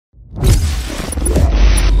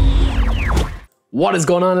What is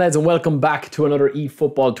going on, lads, and welcome back to another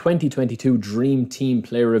eFootball 2022 Dream Team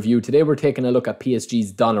player review. Today we're taking a look at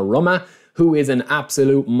PSG's Donnarumma, who is an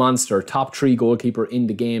absolute monster, top 3 goalkeeper in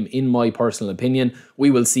the game, in my personal opinion.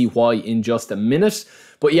 We will see why in just a minute.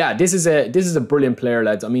 But yeah, this is a brilliant player,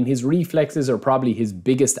 lads. I mean, his reflexes are probably his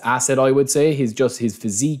biggest asset, I would say. His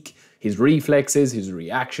physique, his reflexes, his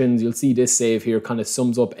reactions. You'll see this save here kind of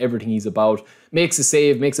sums up everything he's about. Makes a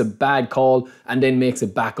save, makes a bad call, and then makes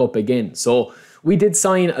it back up again. So we did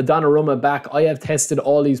sign a Donnarumma back. I have tested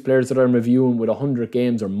all these players that I'm reviewing with 100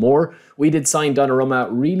 games or more. We did sign Donnarumma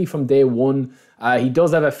really from day one. He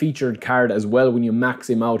does have a featured card as well. When you max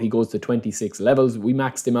him out, he goes to 26 levels. We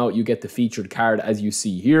maxed him out, you get the featured card as you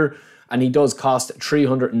see here. And he does cost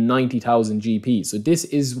 390,000 GP. So this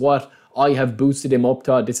is what I have boosted him up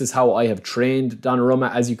to. This is how I have trained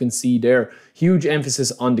Donnarumma, as you can see there. Huge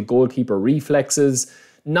emphasis on the goalkeeper reflexes.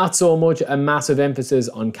 Not so much a massive emphasis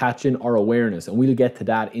on catching or awareness, and we'll get to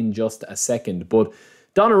that in just a second. But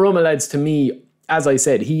Donnarumma, lads, to me, as I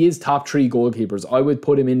said, he is top 3 goalkeepers. I would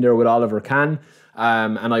put him in there with Oliver Kahn,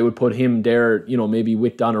 and I would put him there, you know, maybe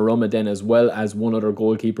with Donnarumma then, as well as one other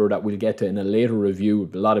goalkeeper that we'll get to in a later review.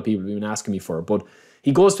 A lot of people have been asking me for, but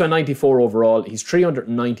he goes to a 94 overall. He's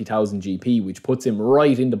 390,000 GP, which puts him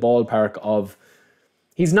right in the ballpark of...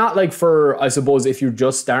 He's not like for, I suppose, if you're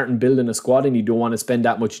just starting building a squad and you don't want to spend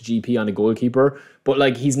that much GP on a goalkeeper, but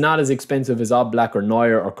like he's not as expensive as Oblak or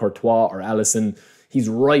Neuer or Courtois or Alisson. He's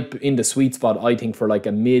right in the sweet spot, I think, for like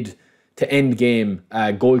a mid to end game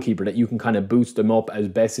goalkeeper that you can kind of boost them up as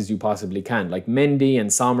best as you possibly can. Like Mendy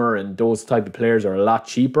and Sommer and those type of players are a lot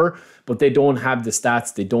cheaper, but they don't have the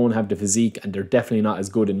stats, they don't have the physique, and they're definitely not as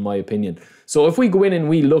good in my opinion. So if we go in and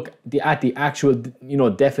we look at the actual,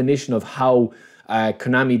 definition of how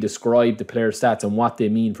Konami described the player stats and what they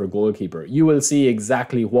mean for goalkeeper, you will see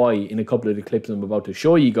exactly why in a couple of the clips I'm about to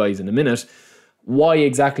show you guys in a minute, why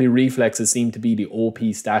exactly reflexes seem to be the OP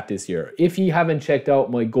stat this year. If you haven't checked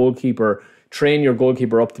out my goalkeeper, train your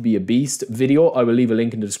goalkeeper up to be a beast video, I will leave a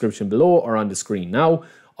link in the description below or on the screen now.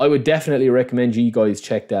 I would definitely recommend you guys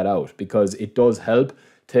check that out because it does help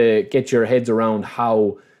to get your heads around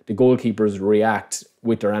how the goalkeepers react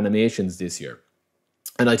with their animations this year.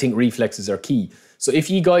 And I think reflexes are key. So if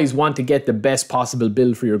you guys want to get the best possible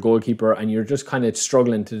build for your goalkeeper and you're just kind of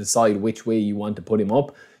struggling to decide which way you want to put him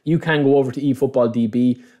up, you can go over to eFootball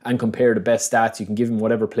DB and compare the best stats. You can give him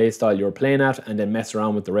whatever play style you're playing at and then mess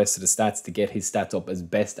around with the rest of the stats to get his stats up as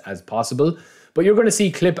best as possible. But you're going to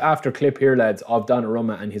see clip after clip here, lads, of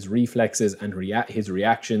Donnarumma and his reflexes and his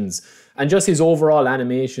reactions and just his overall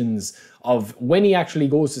animations of when he actually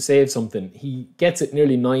goes to save something. He gets it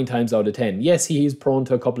nearly 9 times out of 10. Yes, he is prone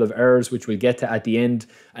to a couple of errors, which we'll get to at the end,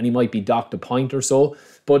 and he might be docked a point or so,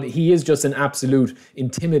 but he is just an absolute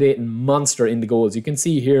intimidating monster in the goals. You can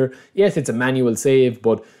see here, yes, it's a manual save,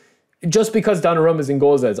 but just because Donnarumma's in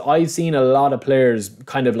goals, lads, I've seen a lot of players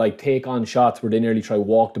kind of like take on shots where they nearly try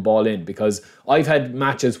walk the ball in, because I've had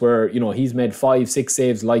matches where, he's made 5-6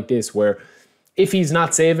 saves like this where if he's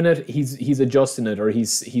not saving it, he's adjusting it, or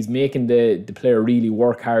he's making the player really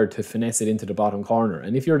work hard to finesse it into the bottom corner.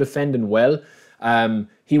 And if you're defending well,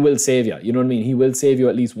 he will save you. You know what I mean? He will save you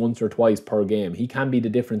at least once or twice per game. He can be the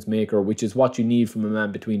difference maker, which is what you need from a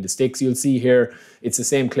man between the sticks. You'll see here, it's the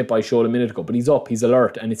same clip I showed a minute ago, but he's up, he's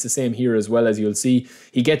alert, and it's the same here as well. As you'll see,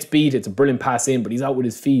 he gets beat, it's a brilliant pass in, but he's out with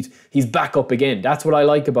his feet. He's back up again. That's what I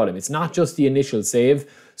like about him. It's not just the initial save.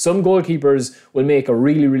 Some goalkeepers will make a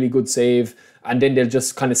really, really good save, and then they'll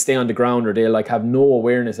just kind of stay on the ground, or they'll like have no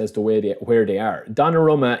awareness as to where they are.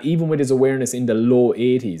 Donnarumma, even with his awareness in the low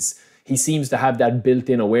 80s, he seems to have that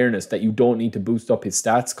built-in awareness that you don't need to boost up his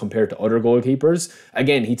stats compared to other goalkeepers.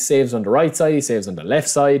 Again, he saves on the right side, he saves on the left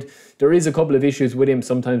side. There is a couple of issues with him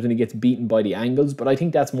sometimes when he gets beaten by the angles, but I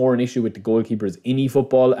think that's more an issue with the goalkeepers in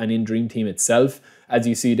eFootball and in Dream Team itself. As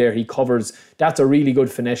you see there, he covers, that's a really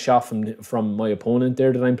good finesse shot from my opponent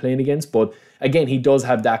there that I'm playing against, but again, he does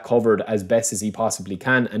have that covered as best as he possibly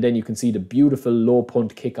can. And then you can see the beautiful low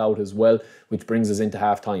punt kick out as well, which brings us into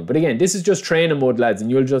half time. But again, this is just training mode, lads, and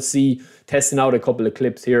you'll just see testing out a couple of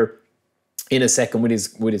clips here in a second with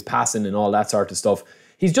his passing and all that sort of stuff.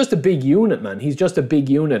 He's just a big unit, man. He's just a big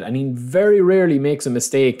unit, and he very rarely makes a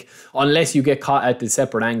mistake unless you get caught at the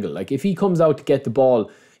separate angle. Like if he comes out to get the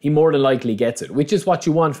ball, he more than likely gets it, which is what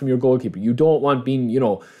you want from your goalkeeper. You don't want being,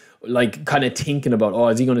 like kind of thinking about, oh,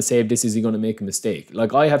 is he going to save this? Is he going to make a mistake?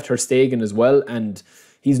 Like I have Ter Stegen as well, and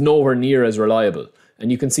he's nowhere near as reliable.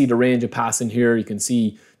 And you can see the range of passing here. You can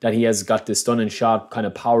see that he has got this stunning shot, kind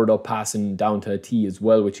of powered up passing down to a tee as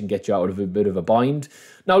well, which can get you out of a bit of a bind.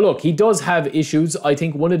 Now look, he does have issues. I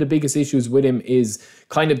think one of the biggest issues with him is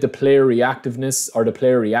kind of the player reactiveness or the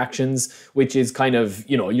player reactions, which is kind of,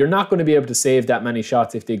 you know, you're not going to be able to save that many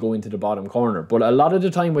shots if they go into the bottom corner. But a lot of the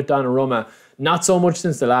time with Donnarumma, not so much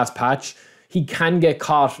since the last patch, he can get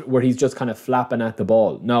caught where he's just kind of flapping at the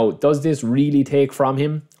ball. Now, does this really take from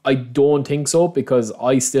him? I don't think so, because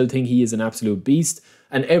I still think he is an absolute beast,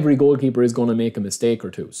 and every goalkeeper is going to make a mistake or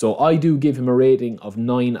two. So I do give him a rating of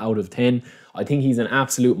 9 out of 10. I think he's an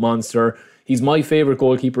absolute monster. He's my favourite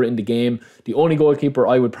goalkeeper in the game. The only goalkeeper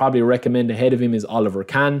I would probably recommend ahead of him is Oliver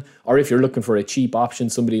Kahn, or if you're looking for a cheap option,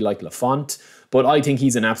 somebody like Lafont. But I think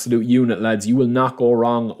he's an absolute unit, lads. You will not go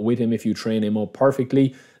wrong with him if you train him up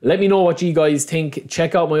perfectly. Let me know what you guys think.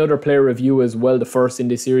 Check out my other player review as well, the first in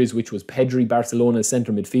this series, which was Pedri, Barcelona's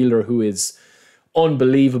centre midfielder, who is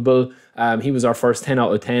unbelievable. He was our first 10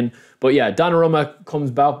 out of 10. But yeah, Donnarumma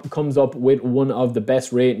comes up with one of the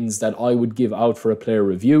best ratings that I would give out for a player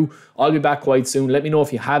review. I'll be back quite soon. Let me know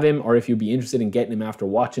if you have him or if you'd be interested in getting him after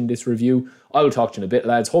watching this review. I will talk to you in a bit,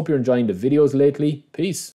 lads. Hope you're enjoying the videos lately. Peace.